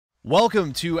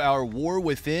Welcome to our War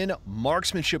Within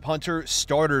Marksmanship Hunter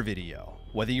starter video.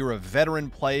 Whether you're a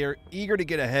veteran player eager to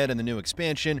get ahead in the new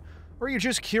expansion, or you're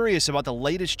just curious about the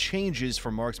latest changes for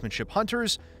Marksmanship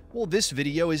Hunters, well, this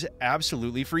video is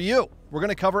absolutely for you. We're going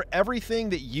to cover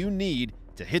everything that you need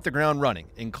to hit the ground running,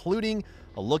 including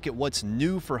a look at what's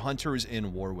new for Hunters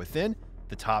in War Within,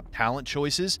 the top talent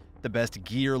choices, the best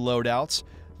gear loadouts,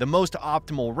 the most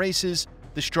optimal races,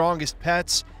 the strongest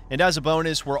pets, and as a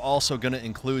bonus, we're also going to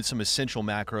include some essential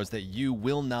macros that you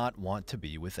will not want to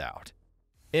be without.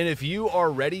 And if you are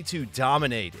ready to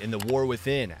dominate in the War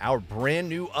Within, our brand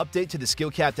new update to the Skill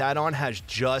Capped add-on has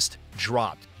just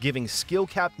dropped, giving Skill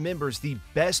Capped members the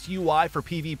best UI for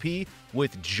PvP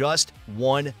with just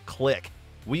one click.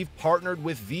 We've partnered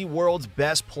with the world's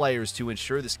best players to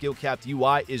ensure the Skill Capped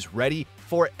UI is ready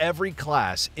for every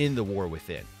class in the War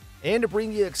Within, and to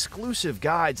bring you exclusive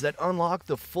guides that unlock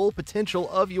the full potential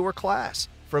of your class,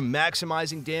 from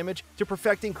maximizing damage to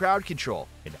perfecting crowd control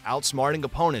and outsmarting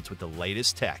opponents with the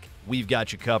latest tech. We've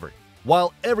got you covered.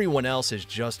 While everyone else is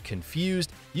just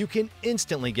confused, you can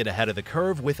instantly get ahead of the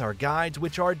curve with our guides,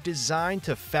 which are designed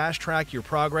to fast-track your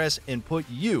progress and put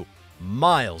you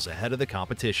miles ahead of the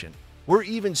competition. We're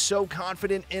even so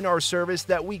confident in our service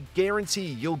that we guarantee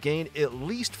you'll gain at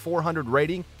least 400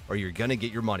 rating or you're gonna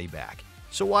get your money back.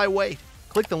 So why wait?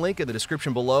 Click the link in the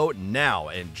description below now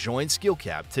and join Skill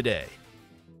Capped today.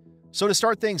 So to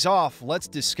start things off, let's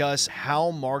discuss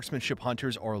how Marksmanship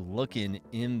Hunters are looking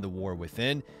in the War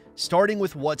Within, starting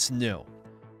with what's new.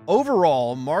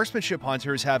 Overall, Marksmanship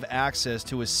Hunters have access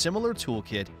to a similar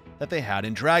toolkit that they had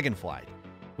in Dragonflight.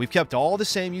 We've kept all the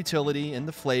same utility and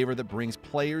the flavor that brings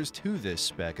players to this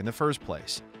spec in the first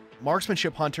place.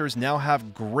 Marksmanship Hunters now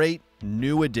have great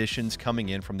new additions coming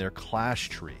in from their class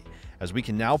tree, as we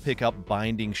can now pick up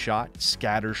Binding Shot,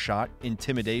 Scatter Shot,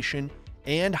 Intimidation,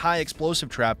 and High Explosive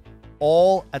Trap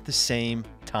all at the same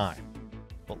time.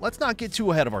 But let's not get too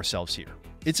ahead of ourselves here.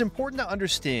 It's important to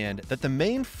understand that the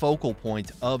main focal point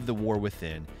of the War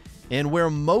Within, and where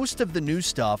most of the new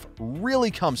stuff really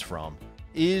comes from,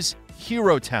 is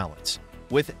hero talents,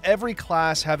 with every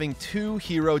class having 2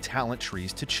 hero talent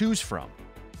trees to choose from.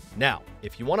 Now,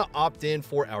 if you want to opt in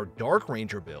for our Dark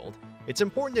Ranger build, it's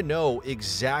important to know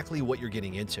exactly what you're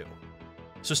getting into.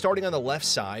 So starting on the left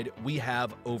side, we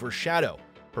have Overshadow,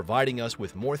 providing us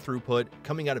with more throughput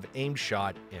coming out of aimed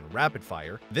shot and rapid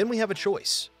fire. Then we have a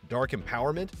choice, Dark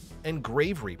Empowerment and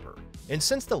Grave Reaper. And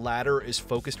since the latter is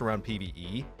focused around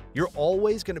PvE, you're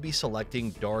always going to be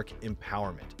selecting Dark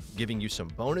Empowerment, giving you some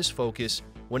bonus focus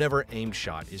whenever aimed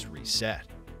shot is reset.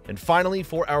 And finally,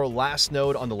 for our last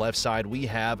node on the left side, we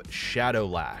have Shadow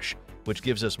Lash, which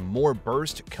gives us more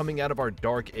burst coming out of our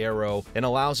Dark Arrow and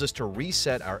allows us to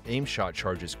reset our aim shot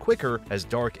charges quicker, as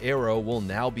Dark Arrow will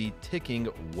now be ticking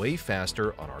way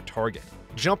faster on our target.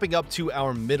 Jumping up to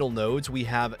our middle nodes, we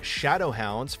have Shadow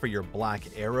Hounds for your Black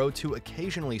Arrow to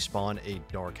occasionally spawn a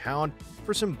Dark Hound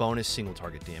for some bonus single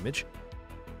target damage.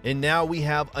 And now we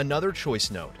have another choice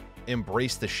node,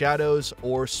 Embrace the Shadows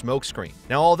or Smokescreen.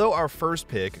 Now, although our first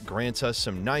pick grants us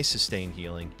some nice sustained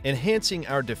healing, enhancing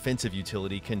our defensive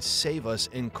utility can save us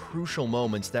in crucial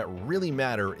moments that really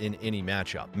matter in any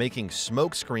matchup, making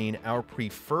Smokescreen our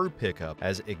preferred pickup,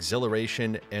 as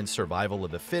exhilaration and survival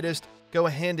of the fittest go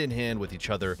hand in hand with each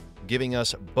other, giving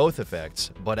us both effects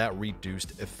but at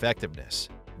reduced effectiveness.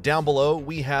 Down below,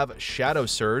 we have Shadow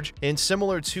Surge, and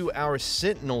similar to our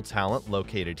Sentinel talent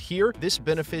located here, this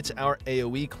benefits our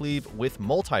AoE cleave with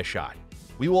multi-shot.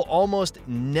 We will almost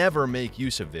never make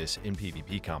use of this in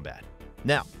PvP combat.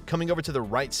 Now, coming over to the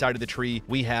right side of the tree,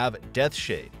 we have Death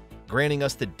Shade, granting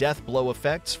us the death blow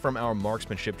effects from our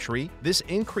marksmanship tree. This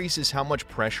increases how much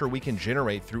pressure we can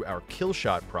generate through our kill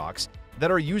shot procs that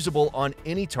are usable on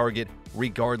any target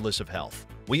regardless of health.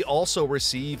 We also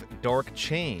receive Dark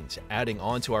Chains, adding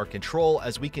onto our control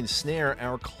as we can snare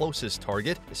our closest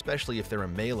target, especially if they're a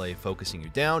melee focusing you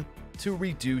down, to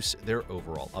reduce their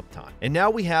overall uptime. And now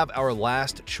we have our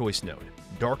last choice node,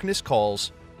 Darkness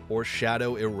Calls or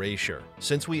Shadow Erasure.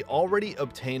 Since we already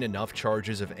obtain enough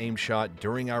charges of aim shot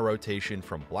during our rotation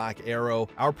from Black Arrow,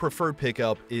 our preferred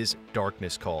pickup is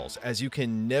Darkness Calls, as you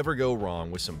can never go wrong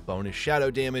with some bonus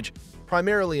shadow damage,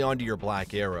 primarily onto your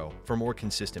Black Arrow for more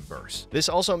consistent bursts. This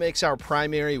also makes our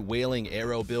primary Wailing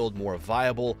Arrow build more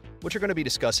viable, which we're going to be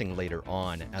discussing later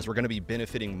on, as we're going to be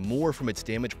benefiting more from its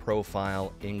damage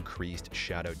profile, increased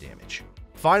shadow damage.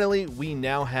 Finally, we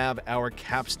now have our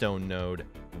capstone node,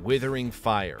 Withering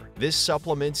Fire. This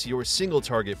supplements your single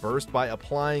target burst by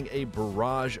applying a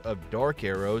barrage of dark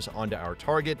arrows onto our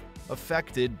target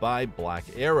affected by Black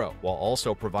Arrow, while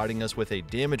also providing us with a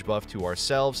damage buff to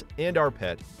ourselves and our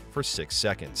pet for 6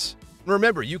 seconds.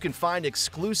 Remember, you can find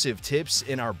exclusive tips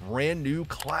in our brand new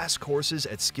class courses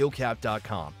at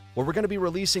skillcap.com, where we're going to be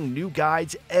releasing new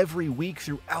guides every week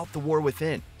throughout the War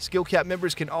Within. SkillCap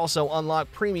members can also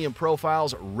unlock premium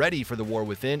profiles ready for the War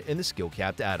Within in the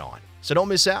SkillCap add-on. So don't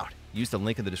miss out. Use the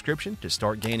link in the description to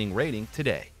start gaining rating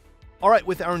today. Alright,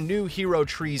 with our new hero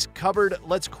trees covered,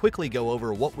 let's quickly go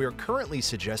over what we're currently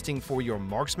suggesting for your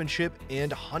Marksmanship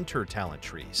and Hunter talent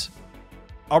trees.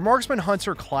 Our Marksman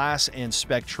Hunter class and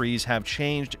spec trees have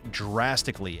changed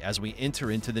drastically as we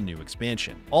enter into the new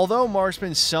expansion. Although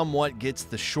Marksman somewhat gets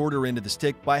the shorter end of the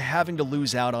stick by having to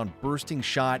lose out on Bursting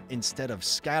Shot instead of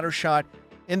Scatter Shot,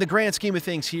 in the grand scheme of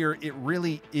things here, it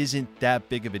really isn't that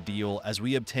big of a deal as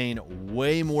we obtain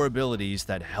way more abilities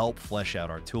that help flesh out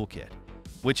our toolkit,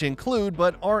 which include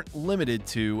but aren't limited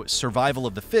to Survival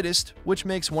of the Fittest, which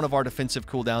makes one of our defensive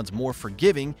cooldowns more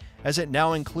forgiving as it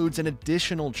now includes an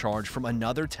additional charge from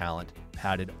another talent,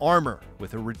 Padded Armor,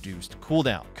 with a reduced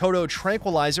cooldown. Kodo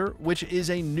Tranquilizer, which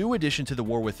is a new addition to the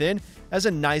War Within as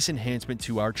a nice enhancement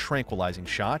to our Tranquilizing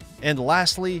Shot. And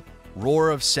lastly,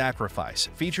 Roar of Sacrifice,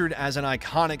 featured as an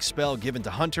iconic spell given to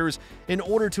hunters in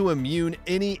order to immune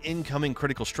any incoming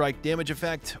critical strike damage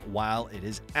effect while it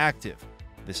is active.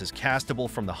 This is castable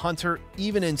from the hunter,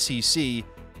 even in CC,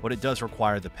 but it does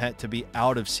require the pet to be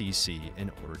out of CC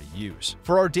in order to use.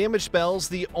 For our damage spells,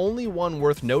 the only one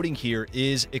worth noting here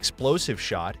is Explosive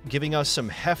Shot, giving us some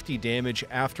hefty damage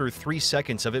after 3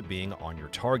 seconds of it being on your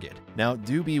target. Now,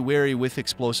 do be wary with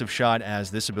Explosive Shot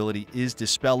as this ability is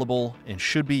dispellable and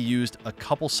should be used a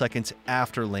couple seconds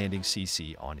after landing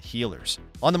CC on healers.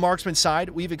 On the Marksman side,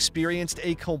 we've experienced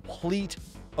a complete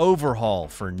overhaul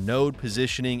for node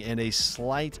positioning and a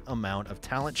slight amount of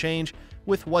talent change,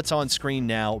 with what's on screen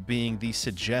now being the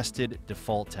suggested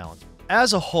default talent.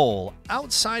 As a whole,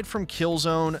 outside from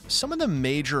Killzone, some of the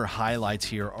major highlights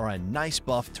here are a nice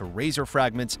buff to Razor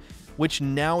Fragments, which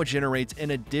now generates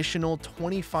an additional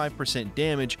 25%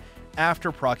 damage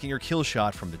after proccing your kill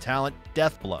shot from the talent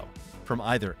Death Blow, from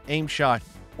either aim shot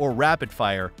or rapid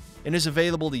fire, and is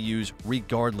available to use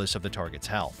regardless of the target's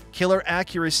health. Killer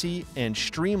Accuracy and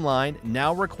Streamline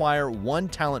now require 1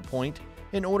 talent point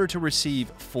in order to receive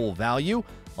full value,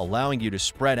 allowing you to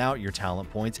spread out your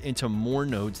talent points into more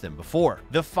nodes than before.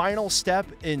 The final step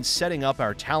in setting up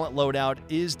our talent loadout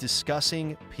is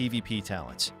discussing PvP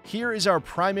talents. Here is our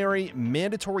primary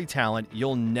mandatory talent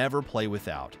you'll never play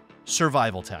without: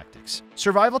 Survival Tactics.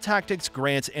 Survival Tactics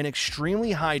grants an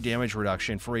extremely high damage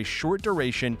reduction for a short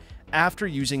duration after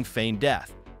using Feigned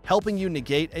Death, helping you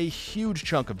negate a huge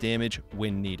chunk of damage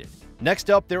when needed.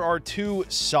 Next up, there are 2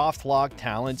 soft lock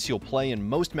talents you'll play in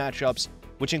most matchups,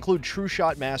 which include True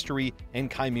Shot Mastery and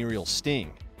Chimerial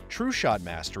Sting. True Shot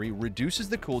Mastery reduces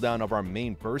the cooldown of our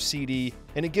main burst CD,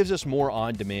 and it gives us more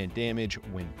on-demand damage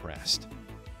when pressed.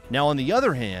 Now, on the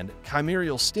other hand,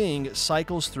 Chimerial Sting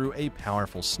cycles through a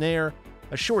powerful snare,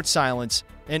 a short silence,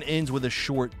 and ends with a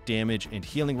short damage and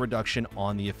healing reduction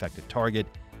on the affected target,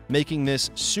 making this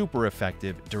super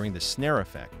effective during the snare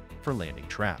effect for landing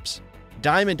traps.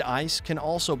 Diamond Ice can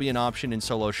also be an option in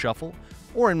solo shuffle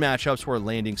or in matchups where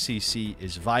landing CC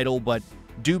is vital, but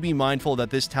do be mindful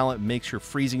that this talent makes your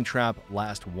freezing trap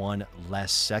last 1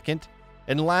 less second.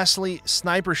 And lastly,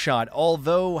 Sniper Shot,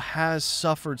 although has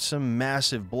suffered some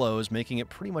massive blows, making it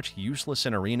pretty much useless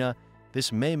in Arena,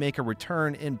 this may make a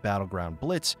return in Battleground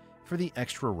Blitz for the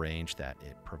extra range that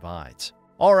it provides.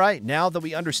 Alright, now that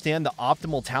we understand the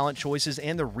optimal talent choices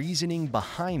and the reasoning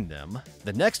behind them,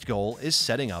 the next goal is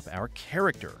setting up our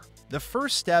character. The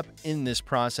first step in this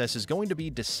process is going to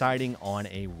be deciding on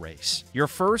a race. Your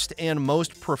first and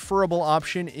most preferable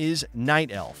option is Night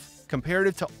Elf.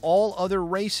 Comparative to all other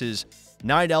races,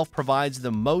 Night Elf provides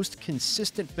the most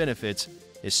consistent benefits,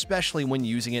 especially when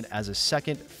using it as a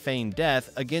second Feigned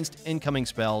Death against incoming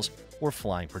spells or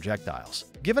flying projectiles.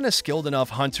 Given a skilled enough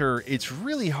hunter, it's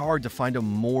really hard to find a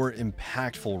more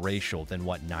impactful racial than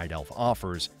what Night Elf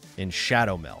offers in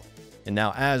Shadow Meld. And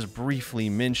now, as briefly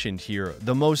mentioned here,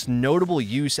 the most notable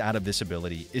use out of this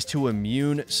ability is to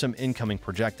immune some incoming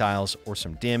projectiles or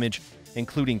some damage,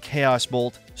 including Chaos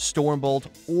Bolt, Storm Bolt,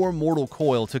 or Mortal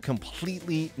Coil to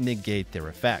completely negate their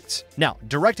effects. Now,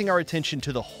 directing our attention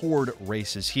to the Horde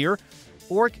races here,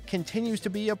 Orc continues to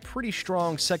be a pretty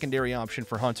strong secondary option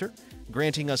for Hunter,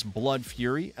 granting us Blood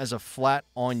Fury as a flat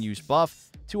on-use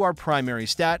buff to our primary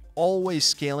stat, always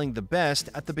scaling the best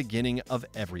at the beginning of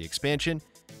every expansion.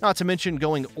 Not to mention,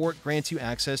 going Orc grants you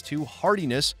access to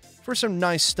Hardiness for some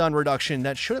nice stun reduction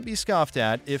that shouldn't be scoffed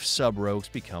at if sub-rogues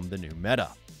become the new meta.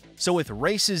 So with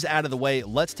races out of the way,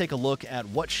 let's take a look at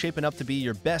what's shaping up to be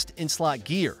your best in-slot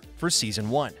gear for Season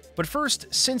 1. But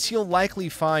first, since you'll likely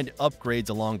find upgrades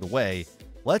along the way,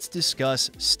 let's discuss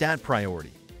stat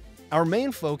priority. Our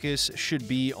main focus should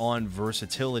be on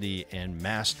versatility and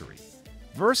mastery.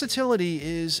 Versatility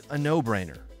is a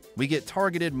no-brainer. We get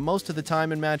targeted most of the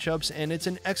time in matchups, and it's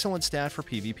an excellent stat for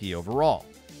PvP overall.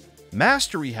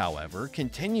 Mastery, however,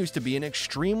 continues to be an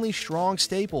extremely strong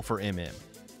staple for MM,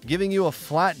 giving you a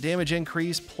flat damage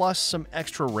increase plus some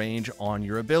extra range on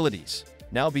your abilities.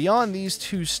 Now, beyond these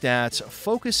two stats,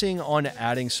 focusing on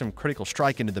adding some critical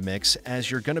strike into the mix,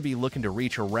 as you're going to be looking to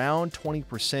reach around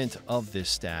 20% of this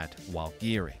stat while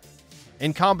gearing.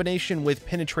 In combination with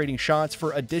penetrating shots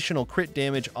for additional crit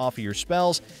damage off of your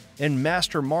spells, and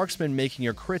Master Marksman making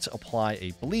your crits apply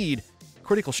a bleed,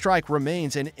 critical strike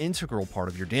remains an integral part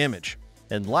of your damage.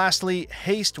 And lastly,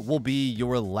 haste will be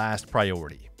your last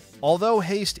priority. Although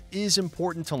haste is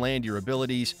important to land your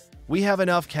abilities, we have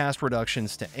enough cast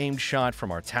reductions to aimed shot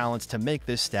from our talents to make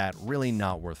this stat really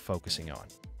not worth focusing on.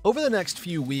 Over the next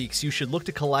few weeks, you should look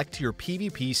to collect your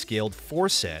PvP scaled 4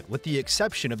 set with the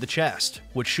exception of the chest,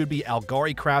 which should be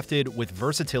Algari crafted with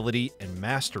versatility and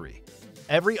mastery.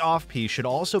 Every off-piece should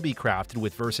also be crafted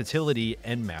with versatility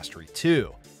and mastery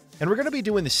too. And we're going to be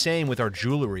doing the same with our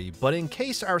jewelry, but in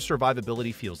case our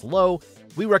survivability feels low,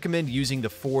 we recommend using the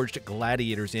Forged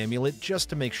Gladiator's Amulet just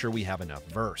to make sure we have enough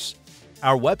verse.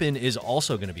 Our weapon is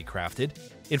also going to be crafted,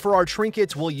 and for our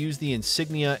trinkets, we'll use the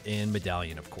insignia and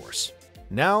medallion, of course.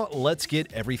 Now, let's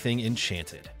get everything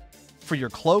enchanted. For your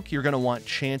cloak, you're going to want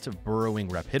Chant of Burrowing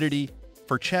Rapidity.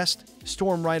 For chest,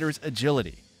 Storm Rider's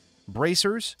Agility.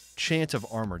 Bracers, Chant of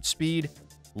Armored Speed.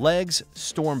 Legs,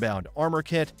 Stormbound Armor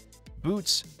Kit.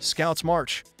 Boots, Scout's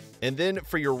March. And then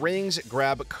for your rings,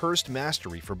 grab Cursed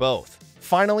Mastery for both.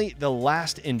 Finally, the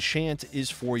last enchant is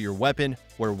for your weapon,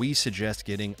 where we suggest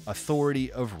getting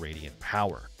Authority of Radiant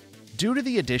Power. Due to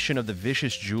the addition of the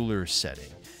Vicious Jeweler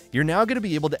setting, you're now going to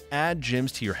be able to add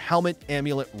gems to your helmet,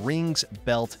 amulet, rings,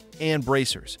 belt, and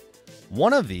bracers.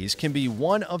 One of these can be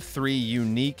one of 3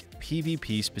 unique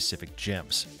PvP-specific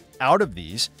gems. Out of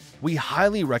these, we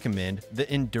highly recommend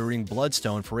the Enduring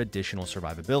Bloodstone for additional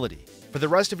survivability. For the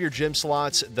rest of your gem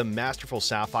slots, the Masterful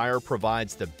Sapphire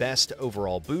provides the best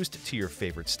overall boost to your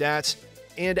favorite stats.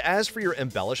 And as for your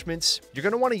embellishments, you're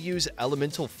going to want to use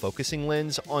Elemental Focusing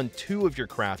Lens on 2 of your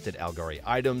crafted Algari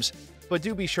items, but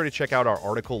do be sure to check out our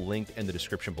article linked in the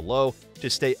description below to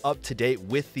stay up to date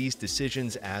with these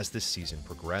decisions as the season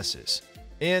progresses.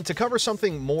 And to cover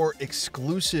something more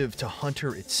exclusive to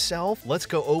Hunter itself, let's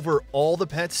go over all the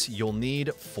pets you'll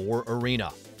need for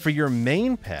Arena. For your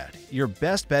main pet, your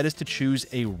best bet is to choose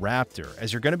a raptor,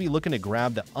 as you're going to be looking to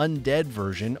grab the undead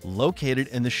version located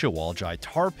in the Shawaljai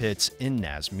tar pits in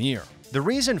Nazmir. The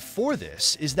reason for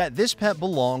this is that this pet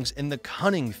belongs in the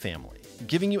Cunning family,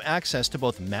 giving you access to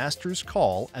both Master's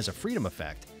Call as a freedom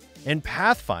effect and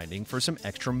Pathfinding for some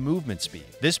extra movement speed.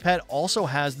 This pet also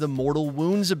has the Mortal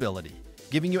Wounds ability,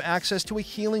 giving you access to a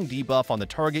healing debuff on the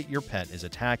target your pet is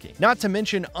attacking. Not to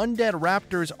mention, undead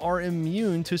raptors are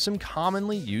immune to some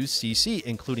commonly used CC,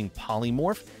 including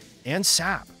Polymorph and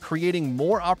Sap, creating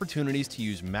more opportunities to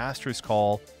use Master's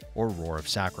Call or Roar of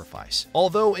Sacrifice.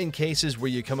 Although in cases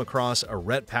where you come across a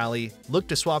Ret Pally, look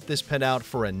to swap this pet out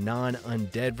for a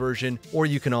non-undead version, or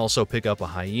you can also pick up a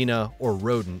Hyena or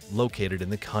Rodent located in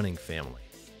the Cunning family.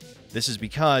 This is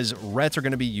because Rets are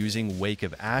going to be using Wake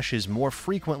of Ashes more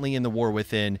frequently in the War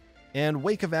Within, and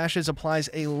Wake of Ashes applies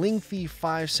a lengthy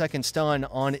 5-second stun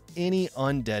on any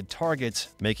undead targets,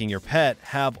 making your pet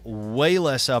have way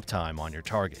less uptime on your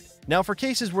target. Now, for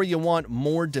cases where you want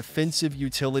more defensive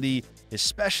utility,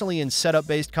 especially in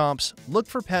setup-based comps, look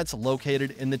for pets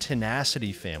located in the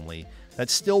Tenacity family that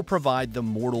still provide the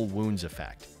Mortal Wounds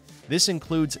effect. This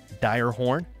includes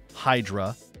Direhorn,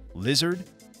 Hydra, Lizard,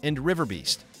 and River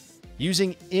Beast.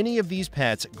 Using any of these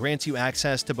pets grants you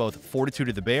access to both Fortitude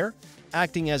of the Bear,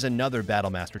 acting as another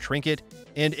Battlemaster trinket,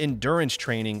 and Endurance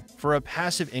training for a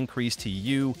passive increase to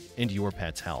you and your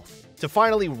pet's health. To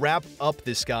finally wrap up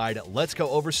this guide, let's go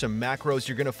over some macros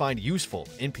you're going to find useful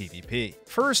in PvP.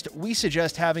 First, we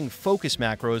suggest having focus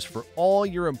macros for all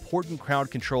your important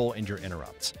crowd control and your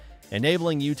interrupts,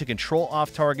 enabling you to control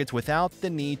off targets without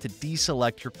the need to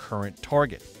deselect your current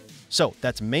target. So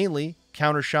that's mainly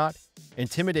Countershot,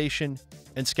 Intimidation,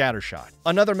 and Scattershot.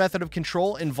 Another method of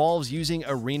control involves using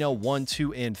Arena 1,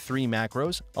 2, and 3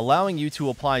 macros, allowing you to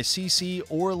apply CC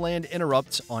or land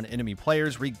interrupts on enemy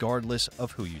players regardless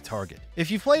of who you target. If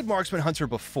you've played Marksman Hunter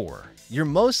before, you're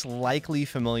most likely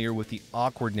familiar with the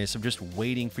awkwardness of just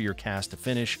waiting for your cast to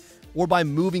finish, or by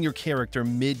moving your character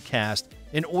mid-cast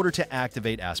in order to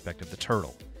activate Aspect of the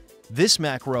Turtle. This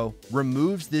macro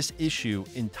removes this issue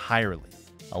entirely,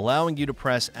 allowing you to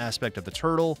press Aspect of the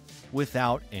Turtle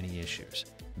without any issues.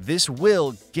 This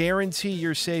will guarantee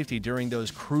your safety during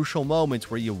those crucial moments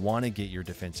where you want to get your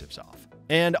defensives off.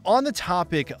 And on the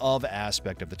topic of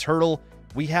aspect of the turtle,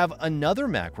 we have another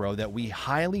macro that we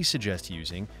highly suggest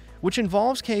using, which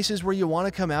involves cases where you want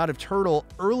to come out of turtle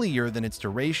earlier than its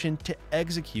duration to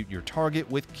execute your target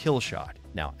with kill shot.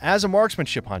 Now, as a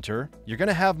marksmanship hunter, you're going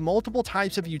to have multiple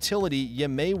types of utility you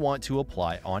may want to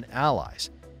apply on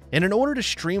allies. And in order to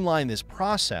streamline this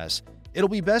process, it'll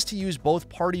be best to use both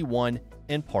Party 1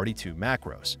 and Party 2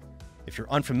 macros. If you're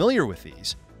unfamiliar with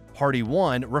these, Party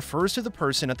 1 refers to the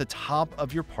person at the top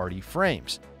of your party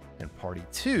frames, and Party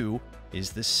 2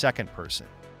 is the second person.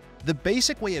 The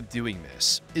basic way of doing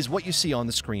this is what you see on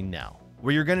the screen now,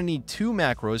 where you're going to need 2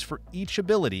 macros for each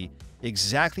ability,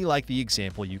 exactly like the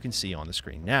example you can see on the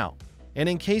screen now. And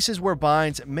in cases where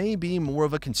binds may be more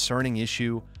of a concerning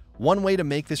issue, one way to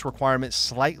make this requirement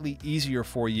slightly easier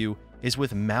for you is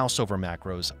with mouse over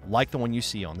macros like the one you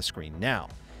see on the screen now.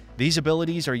 These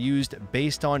abilities are used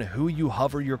based on who you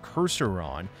hover your cursor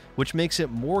on, which makes it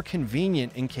more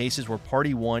convenient in cases where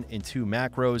Party 1 and 2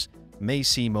 macros may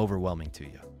seem overwhelming to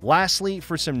you. Lastly,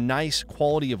 for some nice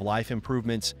quality of life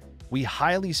improvements, we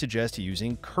highly suggest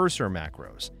using cursor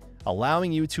macros,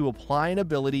 allowing you to apply an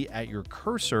ability at your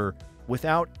cursor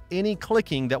without any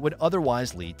clicking that would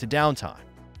otherwise lead to downtime.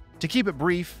 To keep it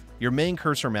brief, your main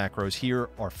cursor macros here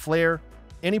are Flare,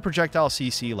 any projectile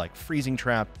CC like Freezing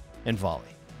Trap, and Volley.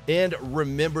 And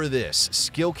remember this,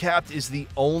 Skill Capped is the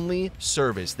only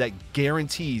service that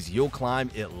guarantees you'll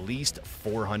climb at least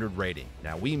 400 rating.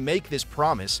 Now, we make this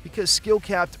promise because Skill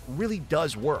Capped really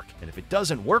does work, and if it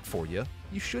doesn't work for you,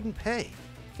 you shouldn't pay.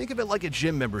 Think of it like a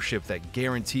gym membership that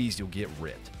guarantees you'll get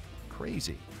ripped.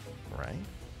 Crazy, right?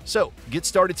 So, get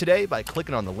started today by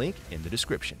clicking on the link in the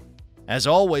description. As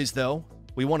always, though,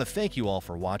 we want to thank you all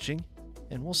for watching,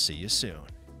 and we'll see you soon.